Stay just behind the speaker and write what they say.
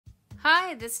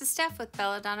Hi, this is Steph with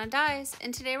Belladonna Dyes,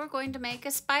 and today we're going to make a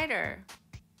spider.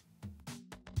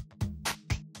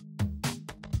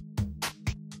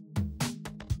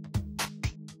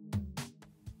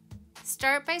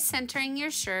 Start by centering your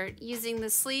shirt using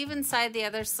the sleeve inside the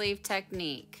other sleeve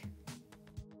technique.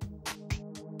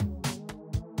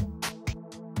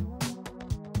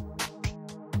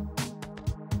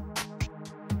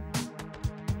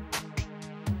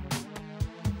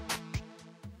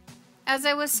 As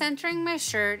I was centering my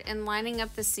shirt and lining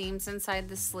up the seams inside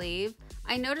the sleeve,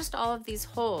 I noticed all of these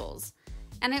holes.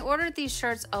 And I ordered these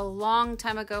shirts a long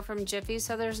time ago from Jiffy,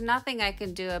 so there's nothing I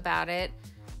can do about it.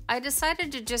 I decided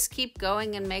to just keep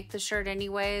going and make the shirt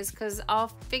anyways, because I'll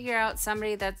figure out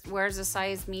somebody that wears a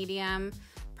size medium,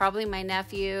 probably my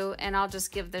nephew, and I'll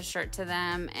just give the shirt to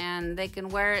them and they can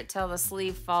wear it till the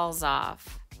sleeve falls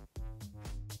off.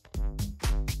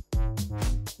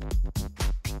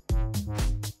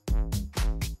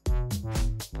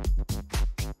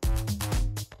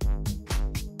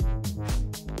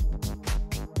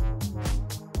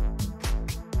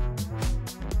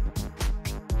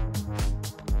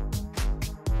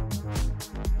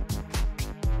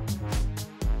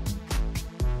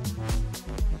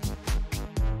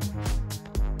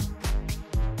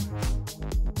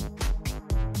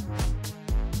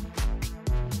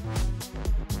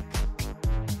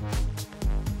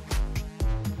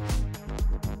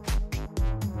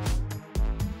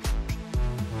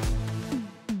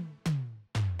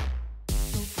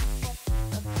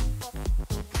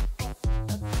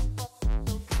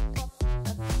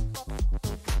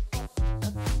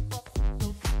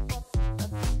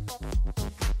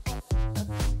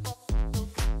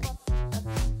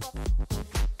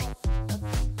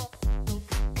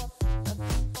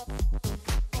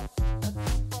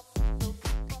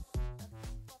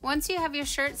 Once you have your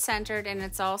shirt centered and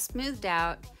it's all smoothed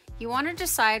out, you want to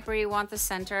decide where you want the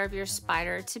center of your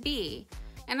spider to be.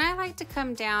 And I like to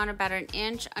come down about an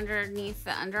inch underneath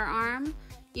the underarm.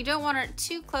 You don't want it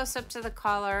too close up to the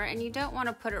collar, and you don't want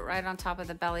to put it right on top of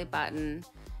the belly button.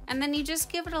 And then you just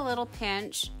give it a little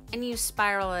pinch and you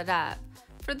spiral it up.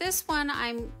 For this one,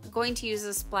 I'm going to use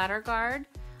a splatter guard.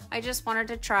 I just wanted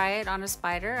to try it on a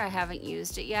spider. I haven't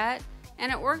used it yet, and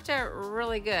it worked out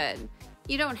really good.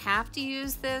 You don't have to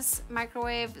use this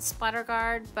microwave splatter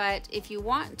guard, but if you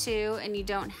want to and you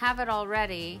don't have it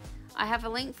already, I have a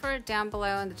link for it down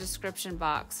below in the description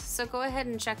box, so go ahead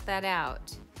and check that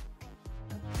out.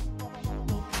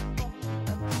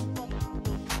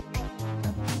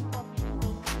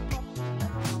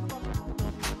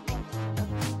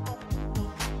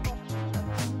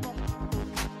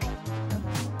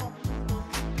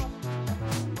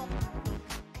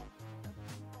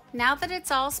 Now that it's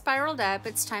all spiraled up,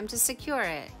 it's time to secure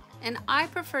it. And I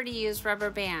prefer to use rubber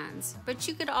bands, but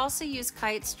you could also use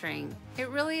kite string. It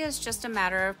really is just a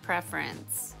matter of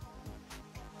preference.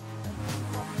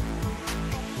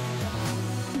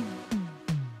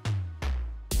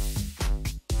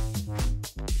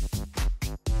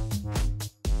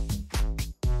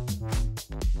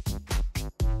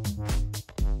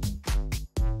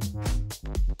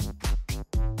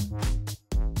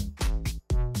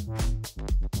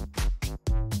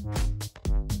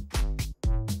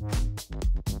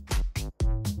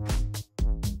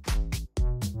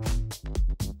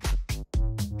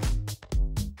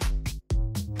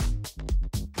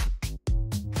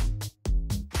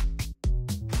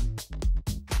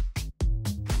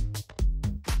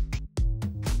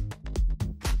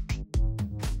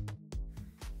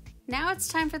 Now it's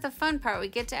time for the fun part. We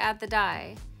get to add the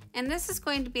dye. And this is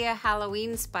going to be a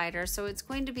Halloween spider, so it's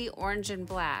going to be orange and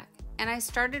black. And I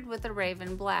started with a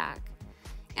raven black.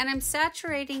 And I'm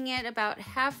saturating it about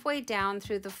halfway down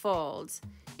through the folds.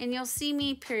 And you'll see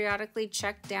me periodically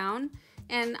check down.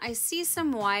 And I see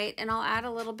some white, and I'll add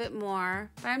a little bit more.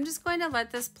 But I'm just going to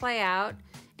let this play out,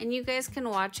 and you guys can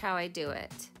watch how I do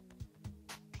it.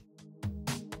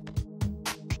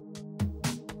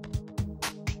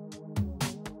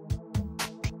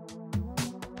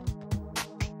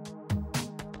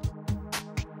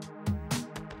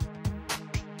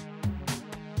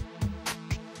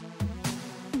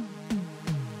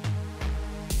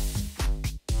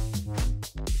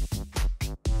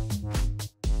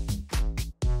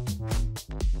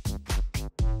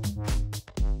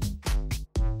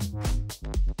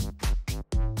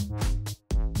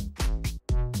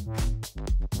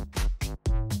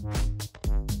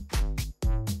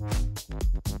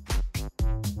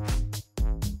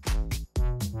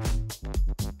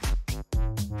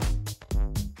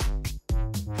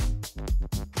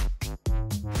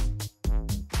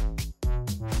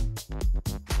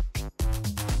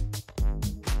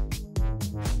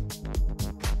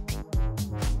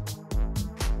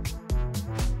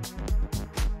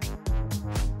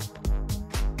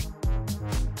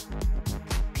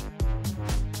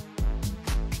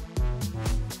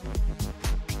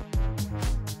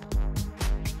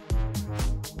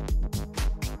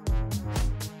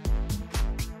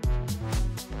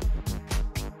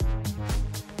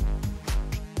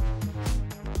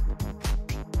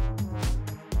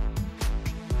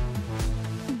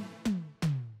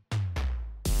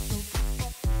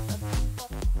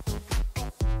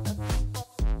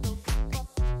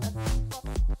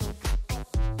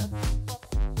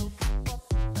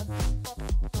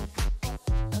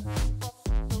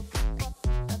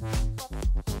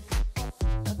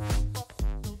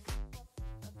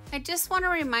 I just want to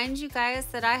remind you guys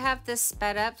that I have this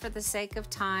sped up for the sake of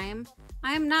time.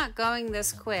 I am not going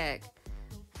this quick.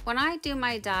 When I do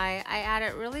my dye, I add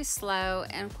it really slow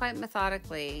and quite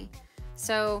methodically.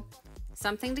 So,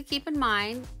 something to keep in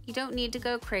mind, you don't need to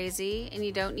go crazy and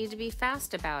you don't need to be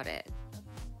fast about it.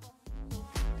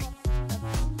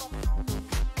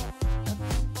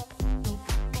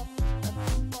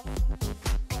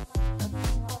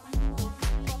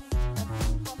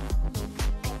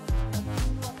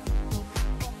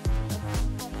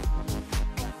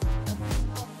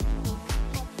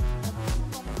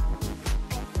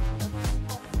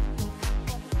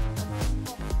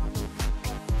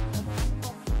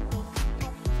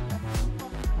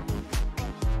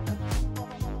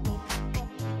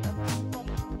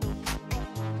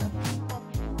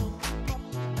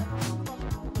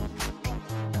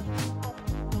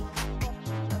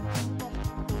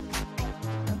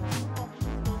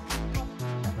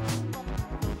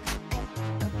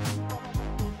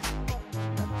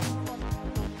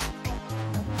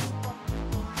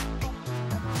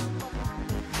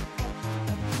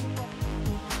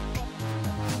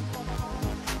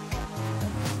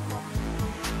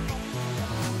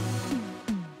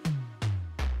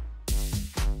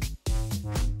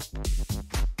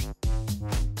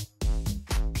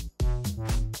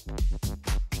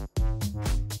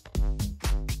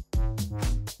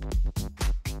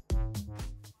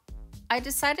 I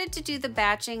decided to do the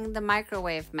batching the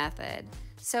microwave method.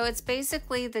 So it's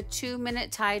basically the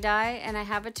 2-minute tie-dye, and I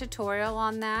have a tutorial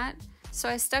on that. So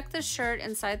I stuck the shirt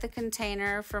inside the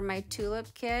container for my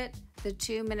tulip kit, the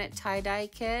 2-minute tie-dye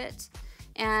kit,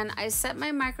 and I set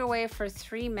my microwave for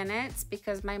 3 minutes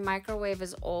because my microwave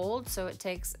is old, so it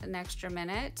takes an extra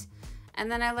minute.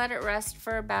 And then I let it rest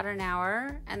for about an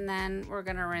hour, and then we're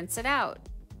gonna rinse it out.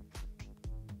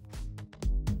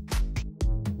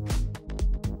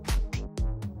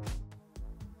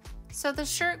 So the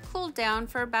shirt cooled down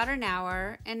for about an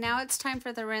hour, and now it's time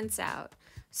for the rinse out.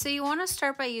 So you want to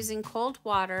start by using cold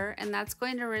water, and that's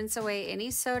going to rinse away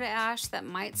any soda ash that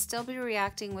might still be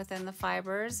reacting within the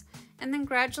fibers, and then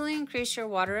gradually increase your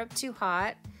water up to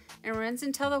hot and rinse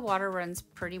until the water runs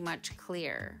pretty much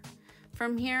clear.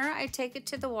 From here, I take it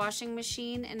to the washing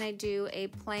machine and I do a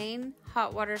plain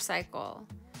hot water cycle.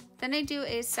 Then I do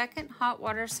a second hot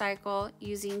water cycle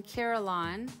using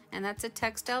Carolon, and that's a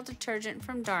textile detergent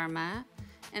from Dharma.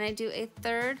 And I do a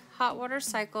third hot water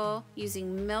cycle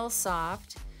using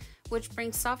Millsoft, which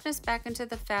brings softness back into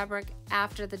the fabric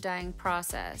after the dyeing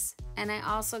process. And I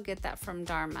also get that from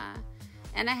Dharma.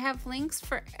 And I have links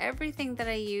for everything that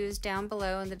I use down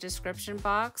below in the description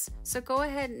box, so go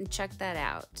ahead and check that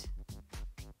out.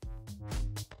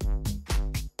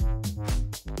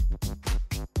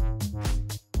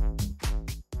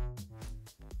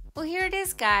 Well, here it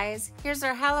is, guys. Here's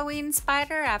our Halloween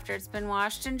spider after it's been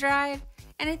washed and dried,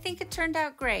 and I think it turned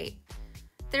out great.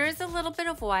 There is a little bit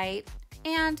of white,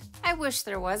 and I wish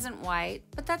there wasn't white,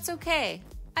 but that's okay.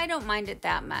 I don't mind it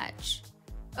that much.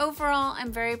 Overall,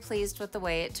 I'm very pleased with the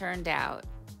way it turned out.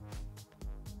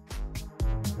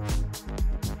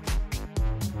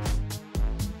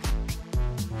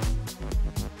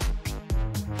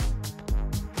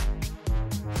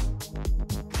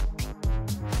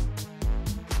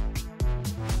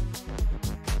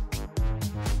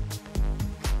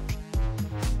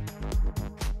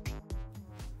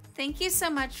 Thank you so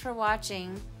much for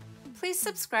watching. Please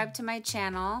subscribe to my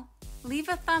channel, leave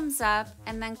a thumbs up,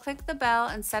 and then click the bell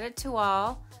and set it to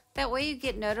all. That way you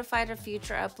get notified of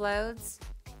future uploads.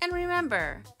 And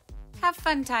remember, have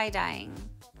fun tie-dyeing.